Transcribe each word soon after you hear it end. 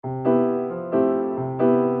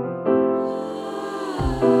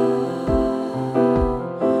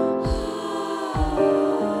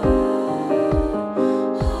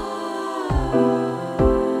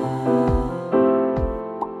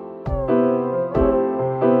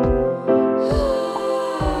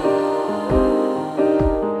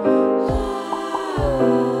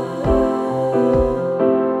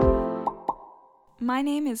My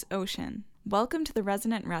name is Oceaan. Welcome to the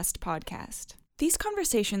Resonant Rest podcast. These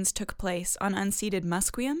conversations took place on unceded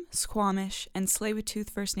Musqueam, Squamish, and Tsleil-Waututh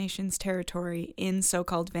First Nations territory in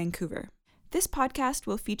so-called Vancouver. This podcast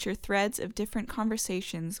will feature threads of different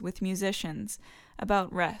conversations with musicians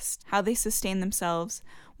about rest, how they sustain themselves,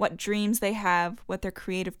 what dreams they have, what their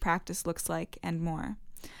creative practice looks like, and more.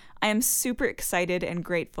 I am super excited and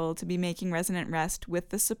grateful to be making Resonant Rest with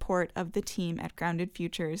the support of the team at Grounded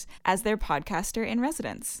Futures as their podcaster in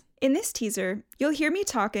residence. In this teaser, you'll hear me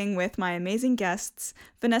talking with my amazing guests,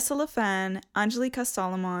 Vanessa Lafan, Angelica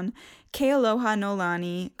Solomon, Kealoha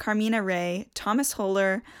Nolani, Carmina Ray, Thomas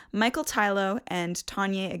Holler, Michael Tylo, and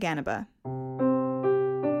Tanya Aganaba.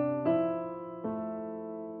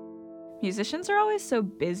 Musicians are always so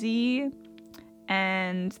busy,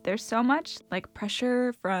 and there's so much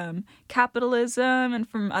pressure from capitalism and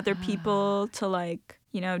from other people to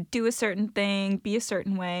do a certain thing, be a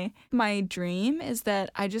certain way. My dream is that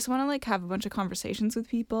I just want to have a bunch of conversations with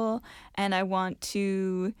people, and I want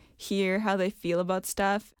to hear how they feel about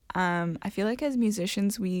stuff. I feel like as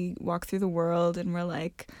musicians, we walk through the world and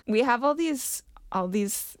we have all these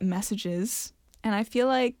messages, and I feel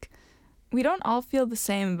like we don't all feel the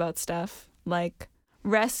same about stuff, like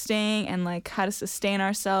resting and how to sustain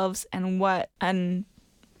ourselves and what an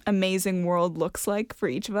amazing world looks like for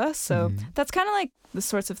each of us. So that's kind of the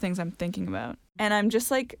sorts of things I'm thinking about. And I'm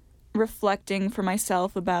just reflecting for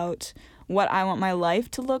myself about what I want my life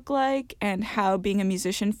to look like and how being a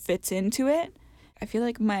musician fits into it. I feel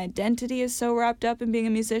like my identity is so wrapped up in being a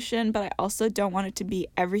musician, but I also don't want it to be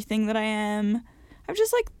everything that I am. I've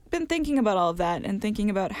just been thinking about all of that and thinking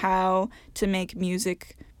about how to make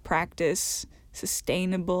music practice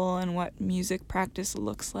sustainable and what music practice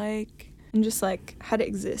looks like and just how to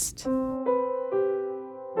exist.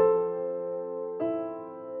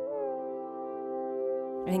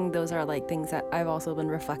 I think those are things that I've also been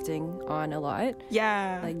reflecting on a lot.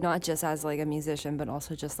 Yeah. Not just as a musician, but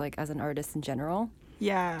also just as an artist in general.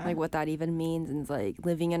 Yeah. What that even means, and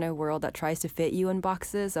living in a world that tries to fit you in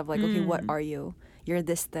boxes of okay, what are you? You're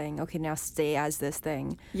this thing. Okay, now stay as this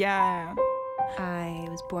thing. Yeah. I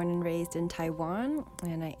was born and raised in Taiwan,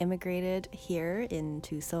 and I immigrated here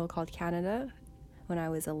into so-called Canada when I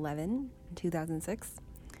was 11 in 2006.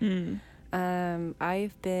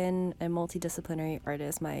 I've been a multidisciplinary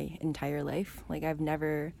artist my entire life. I've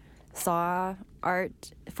never saw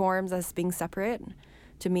art forms as being separate.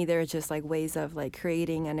 To me, they're just ways of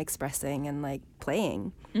creating and expressing and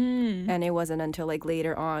playing. And it wasn't until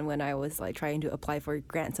later on when I was trying to apply for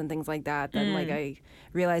grants and things like that I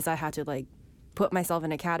realized I had to put myself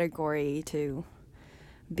in a category to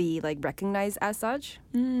be recognized as such.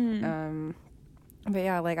 But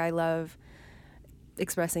yeah, I love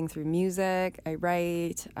expressing through music. I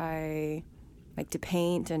write. I like to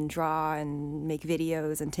paint and draw and make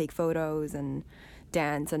videos and take photos and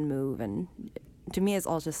dance and move. And to me, it's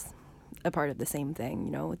all just a part of the same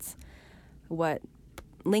thing. It's what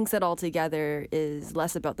links it all together is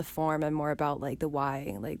less about the form and more about the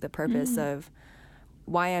why, the purpose of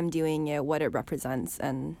why I'm doing it, what it represents,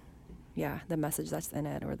 and yeah, the message that's in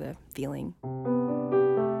it or the feeling.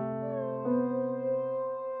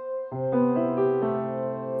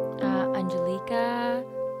 Angelica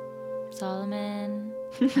Solomon.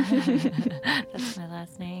 That's my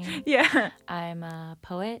last name. Yeah. I'm a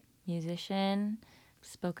poet, musician,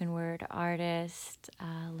 spoken word artist,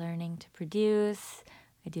 learning to produce.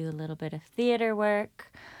 I do a little bit of theater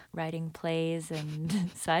work, writing plays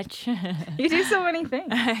and such. You do so many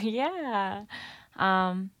things. Yeah.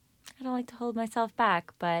 I don't like to hold myself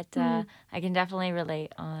back, but I can definitely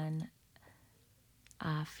relate on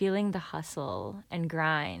feeling the hustle and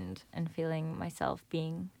grind and feeling myself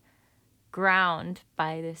being ground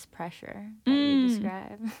by this pressure that you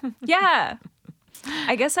describe. Yeah.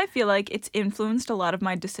 I guess I feel it's influenced a lot of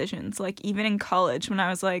my decisions. Even in college when I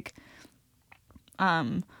was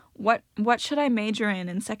what should I major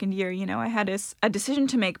in second year? I had a decision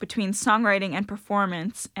to make between songwriting and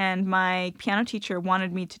performance, and my piano teacher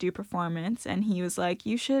wanted me to do performance, and he was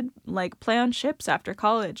you should play on ships after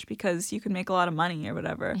college because you could make a lot of money or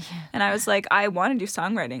whatever. Yeah. And I was I want to do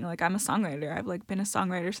songwriting. I'm a songwriter. I've been a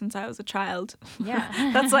songwriter since I was a child.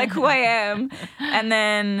 Yeah. That's who I am. And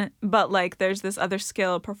then, but there's this other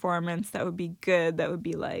skill, performance, that would be good, that would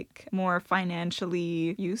be more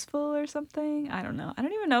financially useful or something. I don't know. I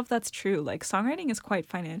don't even know if that's true. Songwriting is quite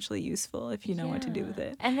financially useful if you know what to do with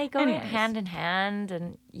it. And they go hand in hand,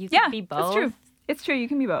 and you can be both. It's true. It's true. You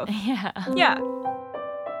can be both. Yeah. Yeah.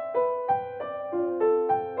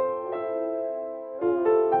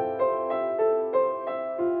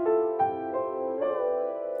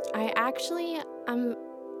 I actually am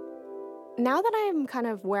now that I'm kind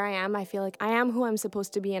of where I am, I feel like I am who I'm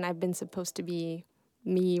supposed to be, and I've been supposed to be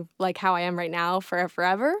me, like how I am right now for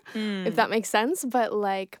forever, if that makes sense. But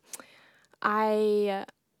like I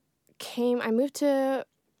moved to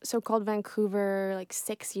so-called Vancouver like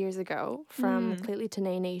 6 years ago from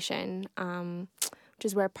Tsleil-Waututh Nation, which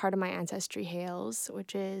is where part of my ancestry hails,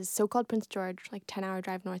 which is so-called Prince George, like 10-hour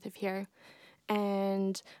drive north of here.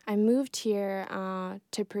 And I moved here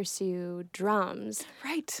to pursue drums.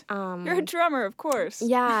 Right. You're a drummer, of course.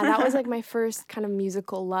 Yeah, that was like my first kind of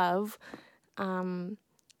musical love. And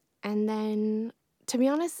then, to be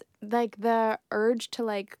honest, like the urge to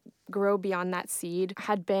like grow beyond that seed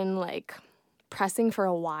had been like pressing for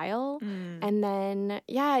a while. And then,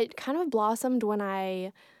 yeah, it kind of blossomed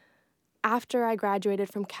after I graduated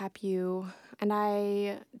from CapU, and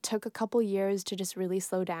I took a couple years to just really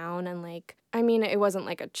slow down and like, I mean, it wasn't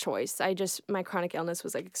like a choice. My chronic illness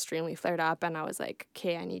was like extremely flared up, and I was like,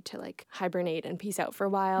 okay, I need to like hibernate and peace out for a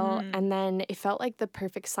while. And then it felt like the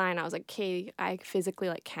perfect sign. I was like, okay, I physically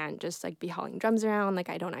like can't just like be hauling drums around. Like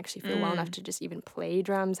I don't actually feel well enough to just even play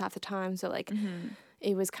drums half the time. So like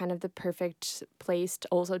it was kind of the perfect place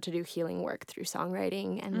also to do healing work through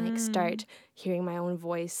songwriting and like start hearing my own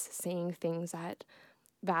voice saying things that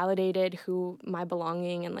validated who my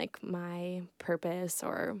belonging and like my purpose,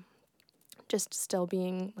 or just still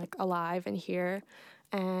being like alive and here.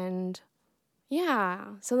 And yeah,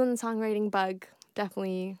 so then the songwriting bug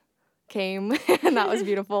definitely came and that was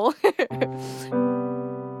beautiful.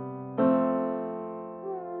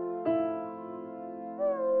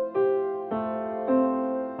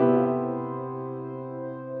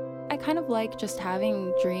 I kind of like just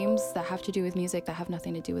having dreams that have to do with music that have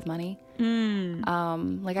nothing to do with money.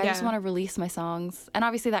 I just want to release my songs, and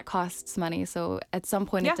obviously that costs money, so at some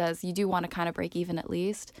point it does. You do want to kind of break even at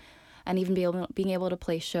least, and even being able to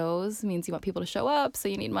play shows means you want people to show up, so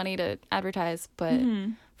you need money to advertise. But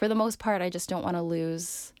for the most part, I just don't want to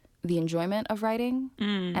lose the enjoyment of writing,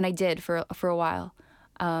 and I did for a while,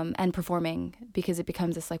 and performing, because it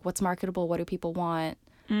becomes this like, what's marketable, what do people want?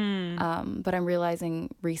 But I'm realizing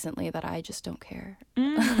recently that I just don't care.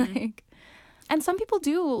 And some people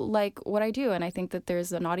do like what I do, and I think that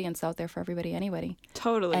there's an audience out there for everybody, anybody.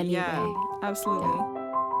 Totally, anyway. yeah, absolutely.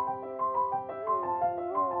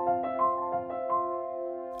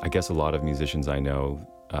 I guess a lot of musicians I know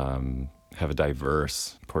have a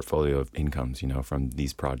diverse portfolio of incomes, from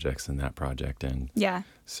these projects and that project. And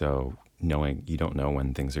so knowing you don't know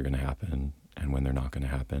when things are going to happen and when they're not going to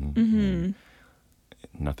happen.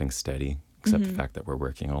 Nothing's steady except the fact that we're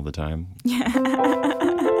working all the time.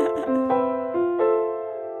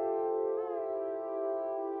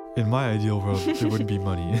 In my ideal world, there wouldn't be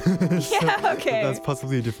money. Okay. That's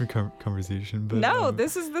possibly a different conversation. But no,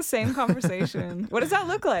 this is the same conversation. What does that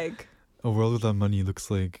look like? A world without money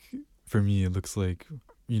looks like, for me, it looks like,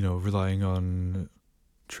 relying on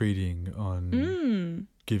trading, on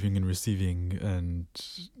giving and receiving, and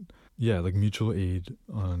like mutual aid,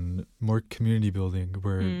 on more community building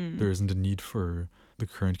where there isn't a need for the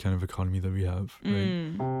current kind of economy that we have,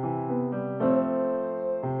 right?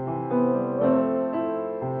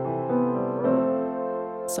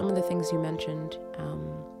 Some of the things you mentioned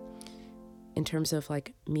in terms of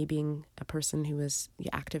like me being a person who is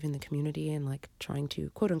active in the community and like trying to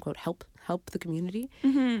quote unquote help the community.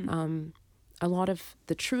 A lot of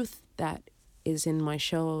the truth that is in my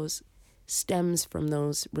shows stems from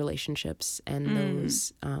those relationships and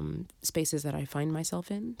those spaces that I find myself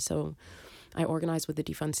in. So I organize with the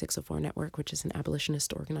Defund 604 Network, which is an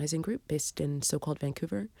abolitionist organizing group based in so-called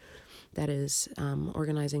Vancouver that is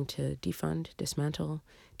organizing to defund, dismantle,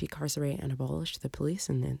 decarcerate, and abolish the police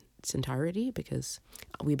in its entirety, because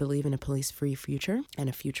we believe in a police-free future and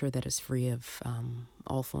a future that is free of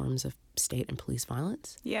all forms of state and police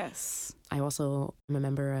violence. Yes. I also am a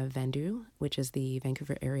member of VANDU, which is the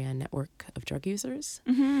Vancouver Area Network of Drug Users.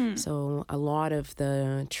 So a lot of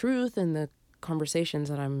the truth and the conversations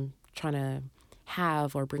that I'm trying to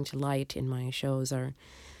have or bring to light in my shows are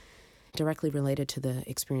directly related to the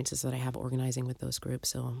experiences that I have organizing with those groups.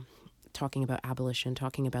 So talking about abolition,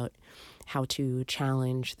 talking about how to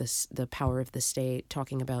challenge the power of the state,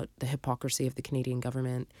 talking about the hypocrisy of the Canadian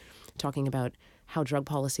government, talking about how drug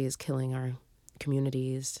policy is killing our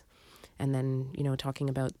communities, and then, talking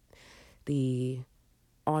about the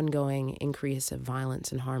ongoing increase of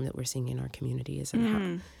violence and harm that we're seeing in our communities, and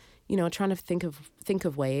how, trying to think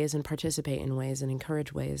of ways and participate in ways and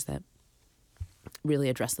encourage ways that really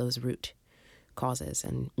address those root causes.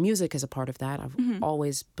 And music is a part of that. I've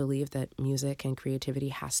always believed that music and creativity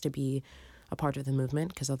has to be a part of the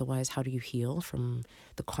movement, because otherwise how do you heal from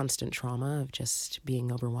the constant trauma of just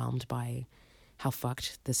being overwhelmed by how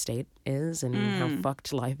fucked the state is and how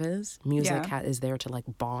fucked life is. Music is there to like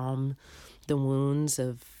balm the wounds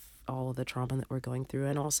of all of the trauma that we're going through,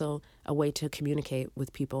 and also a way to communicate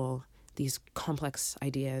with people these complex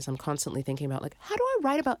ideas. I'm constantly thinking about like, how do I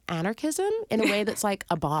write about anarchism in a way that's like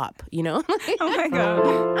a bop, you know? Oh my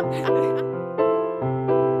God.